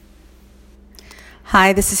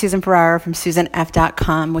Hi, this is Susan Ferrara from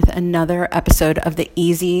SusanF.com with another episode of the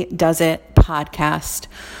Easy Does It podcast,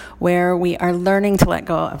 where we are learning to let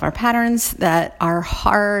go of our patterns that are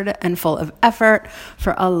hard and full of effort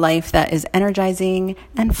for a life that is energizing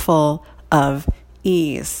and full of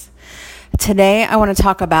ease. Today, I want to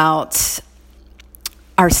talk about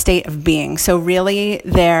our state of being. So really,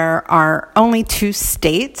 there are only two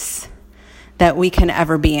states that we can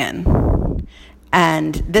ever be in.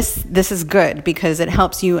 And this is good because it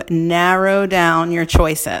helps you narrow down your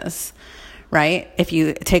choices, right? If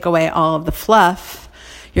you take away all of the fluff,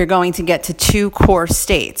 you're going to get to two core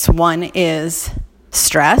states. One is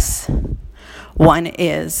stress. One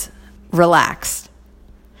is relaxed.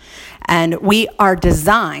 And we are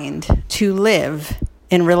designed to live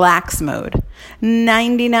in relax mode.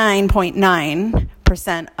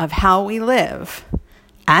 99.9% of how we live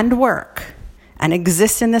and work and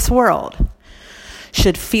exist in this world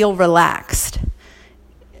should feel relaxed.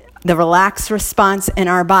 The relaxed response in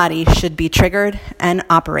our body should be triggered and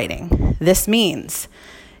operating. This means,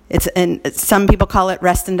 some people call it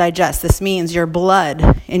rest and digest. This means your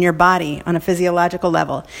blood in your body on a physiological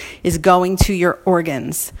level is going to your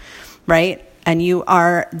organs, right? And you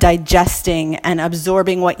are digesting and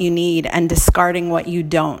absorbing what you need and discarding what you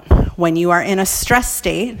don't. When you are in a stress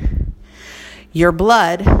state, your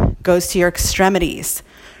blood goes to your extremities,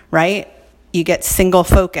 right? You get single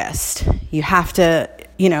focused. You have to,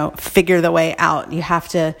 figure the way out. You have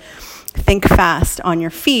to think fast on your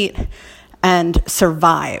feet and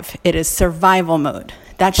survive. It is survival mode.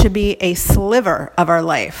 That should be a sliver of our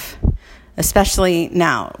life, especially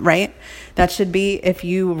now, right? That should be if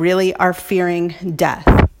you really are fearing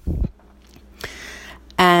death.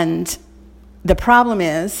 And the problem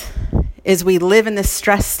is we live in this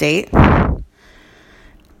stress state.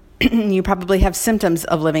 You probably have symptoms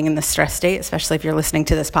of living in the stress state, especially if you're listening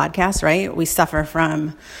to this podcast, right? We suffer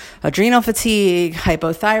from adrenal fatigue,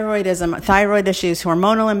 hypothyroidism, thyroid issues,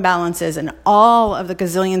 hormonal imbalances, and all of the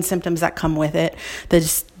gazillion symptoms that come with it,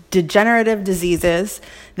 the degenerative diseases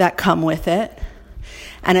that come with it.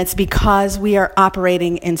 And it's because we are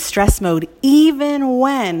operating in stress mode, even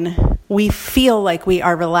when we feel like we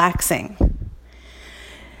are relaxing.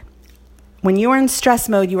 When you are in stress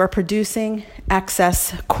mode, you are producing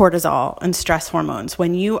excess cortisol and stress hormones.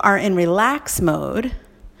 When you are in relax mode,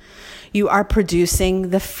 you are producing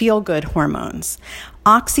the feel-good hormones.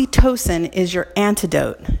 Oxytocin is your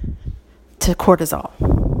antidote to cortisol.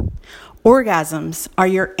 Orgasms are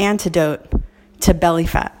your antidote to belly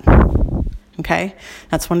fat. Okay?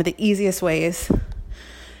 That's one of the easiest ways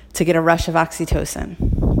to get a rush of oxytocin.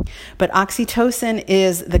 But oxytocin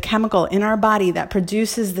is the chemical in our body that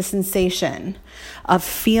produces the sensation of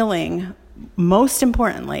feeling, most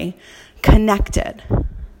importantly, connected.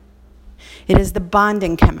 It is the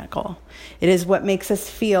bonding chemical. It is what makes us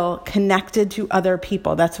feel connected to other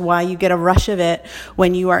people. That's why you get a rush of it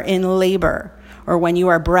when you are in labor or when you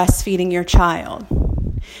are breastfeeding your child.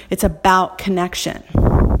 It's about connection.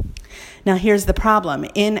 Now, here's the problem.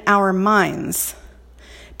 In our minds,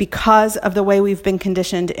 because of the way we've been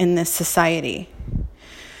conditioned in this society,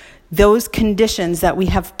 those conditions that we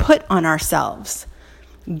have put on ourselves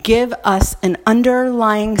give us an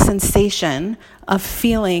underlying sensation of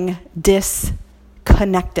feeling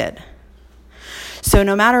disconnected. So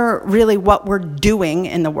no matter really what we're doing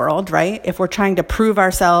in the world, right? If we're trying to prove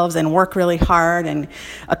ourselves and work really hard and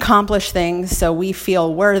accomplish things so we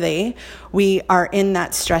feel worthy, we are in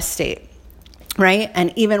that stress state. Right?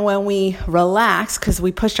 And even when we relax, because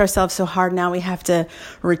we pushed ourselves so hard, now we have to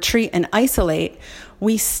retreat and isolate,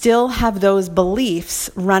 we still have those beliefs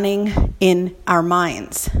running in our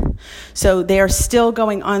minds. So they are still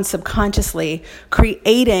going on subconsciously,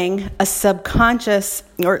 creating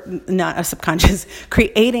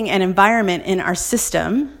creating an environment in our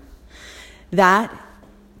system that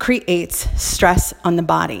creates stress on the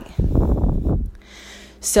body.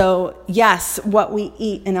 So yes, what we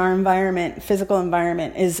eat in our environment, physical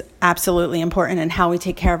environment, is absolutely important in how we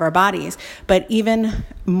take care of our bodies. But even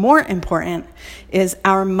more important is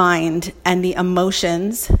our mind and the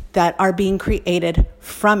emotions that are being created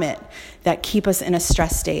from it that keep us in a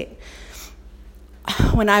stress state.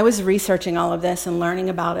 When I was researching all of this and learning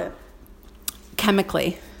about it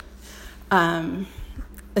chemically,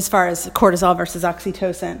 as far as cortisol versus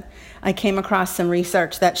oxytocin, I came across some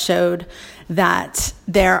research that showed that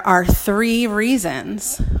there are 3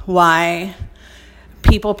 reasons why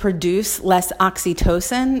people produce less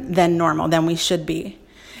oxytocin than normal, than we should be.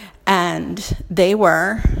 And they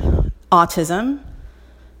were autism,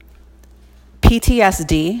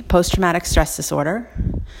 PTSD, post-traumatic stress disorder,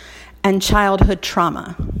 and childhood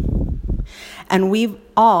trauma. And we've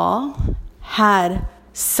all had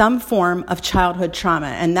some form of childhood trauma,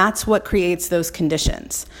 and that's what creates those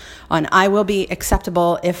conditions on I will be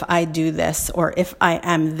acceptable if I do this or if I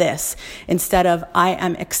am this, instead of I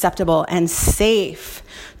am acceptable and safe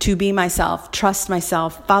to be myself, trust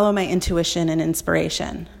myself, follow my intuition and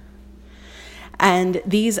inspiration. And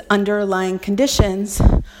these underlying conditions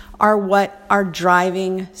are what are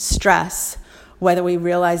driving stress, whether we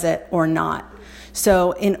realize it or not.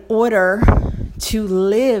 So in order to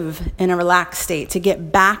live in a relaxed state, to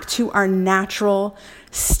get back to our natural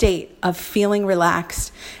state of feeling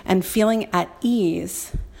relaxed and feeling at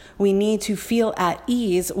ease, we need to feel at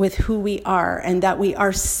ease with who we are and that we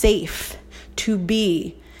are safe to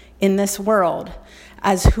be in this world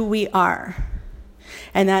as who we are,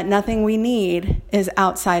 and that nothing we need is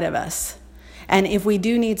outside of us. And if we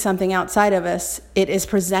do need something outside of us, it is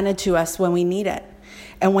presented to us when we need it.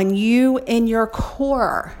 And when you, in your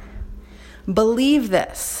core, believe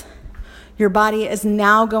this, your body is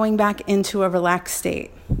now going back into a relaxed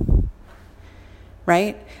state,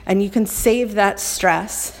 right? And you can save that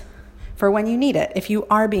stress for when you need it. If you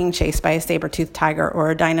are being chased by a saber-toothed tiger or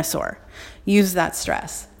a dinosaur, use that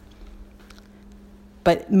stress.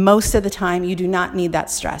 But most of the time, you do not need that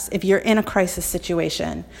stress. If you're in a crisis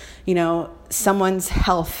situation, someone's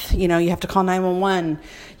health, you have to call 911.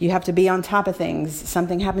 You have to be on top of things.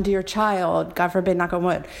 Something happened to your child, God forbid, knock on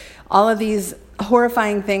wood. All of these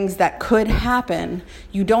horrifying things that could happen,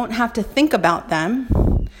 you don't have to think about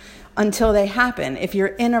them until they happen. If you're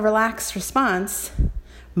in a relaxed response,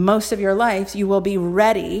 most of your life, you will be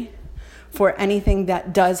ready for anything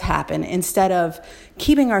that does happen, instead of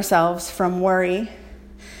keeping ourselves from worry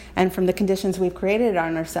and from the conditions we've created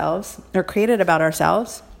on ourselves or created about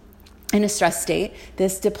ourselves in a stress state.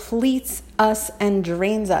 This depletes us and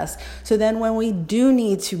drains us. So then when we do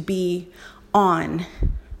need to be on,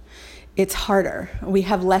 it's harder. We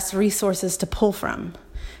have less resources to pull from.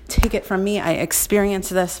 Take it from me. I experienced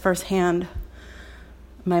this firsthand.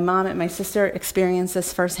 My mom and my sister experienced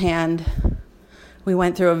this firsthand. We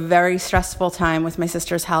went through a very stressful time with my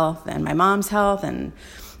sister's health and my mom's health, and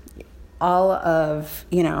all of,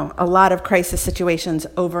 a lot of crisis situations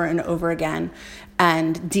over and over again,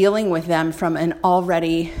 and dealing with them from an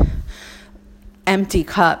already empty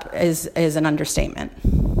cup is an understatement.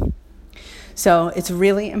 So it's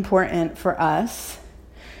really important for us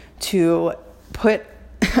to put,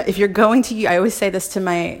 if you're going to, I always say this to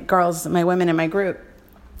my girls, my women in my group,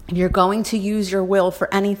 if you're going to use your will for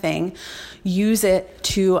anything, use it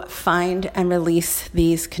to find and release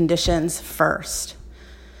these conditions first.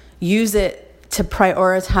 Use it to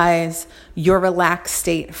prioritize your relaxed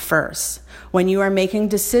state first. When you are making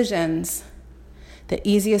decisions, the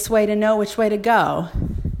easiest way to know which way to go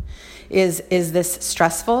is this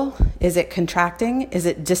stressful? Is it contracting? Is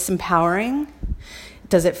it disempowering?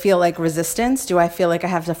 Does it feel like resistance? Do I feel like I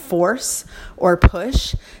have to force or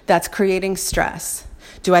push? That's creating stress.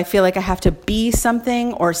 Do I feel like I have to be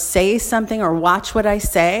something or say something or watch what I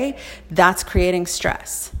say? That's creating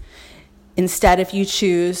stress. Instead, if you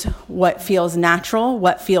choose what feels natural,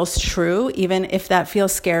 what feels true, even if that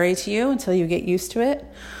feels scary to you until you get used to it,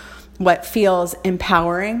 what feels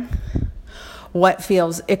empowering, what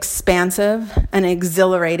feels expansive and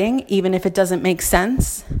exhilarating, even if it doesn't make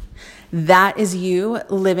sense, that is you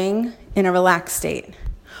living in a relaxed state.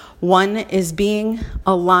 One is being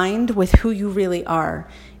aligned with who you really are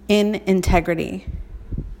in integrity.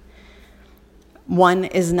 One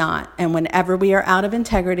is not. And whenever we are out of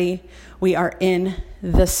integrity, we are in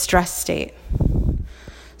the stress state.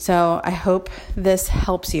 So I hope this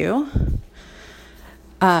helps you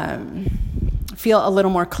feel a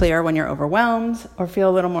little more clear when you're overwhelmed, or feel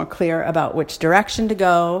a little more clear about which direction to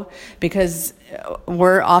go, because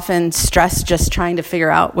we're often stressed just trying to figure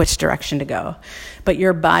out which direction to go. But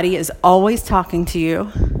your body is always talking to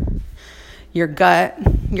you. Your gut,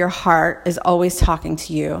 your heart is always talking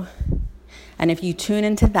to you. And if you tune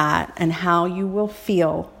into that and how you will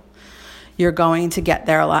feel, you're going to get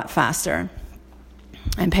there a lot faster.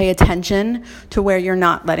 And pay attention to where you're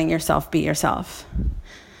not letting yourself be yourself,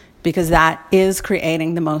 because that is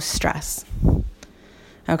creating the most stress.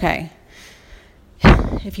 Okay.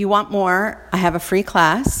 If you want more, I have a free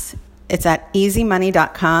class. It's at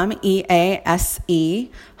easymoney.com,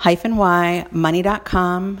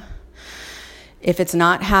 EASE-Y-money.com. If it's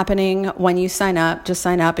not happening when you sign up, just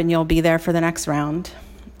sign up and you'll be there for the next round.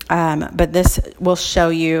 But this will show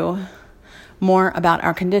you more about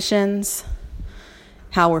our conditions,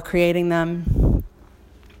 how we're creating them,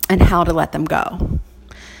 and how to let them go.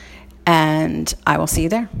 And I will see you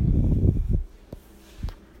there.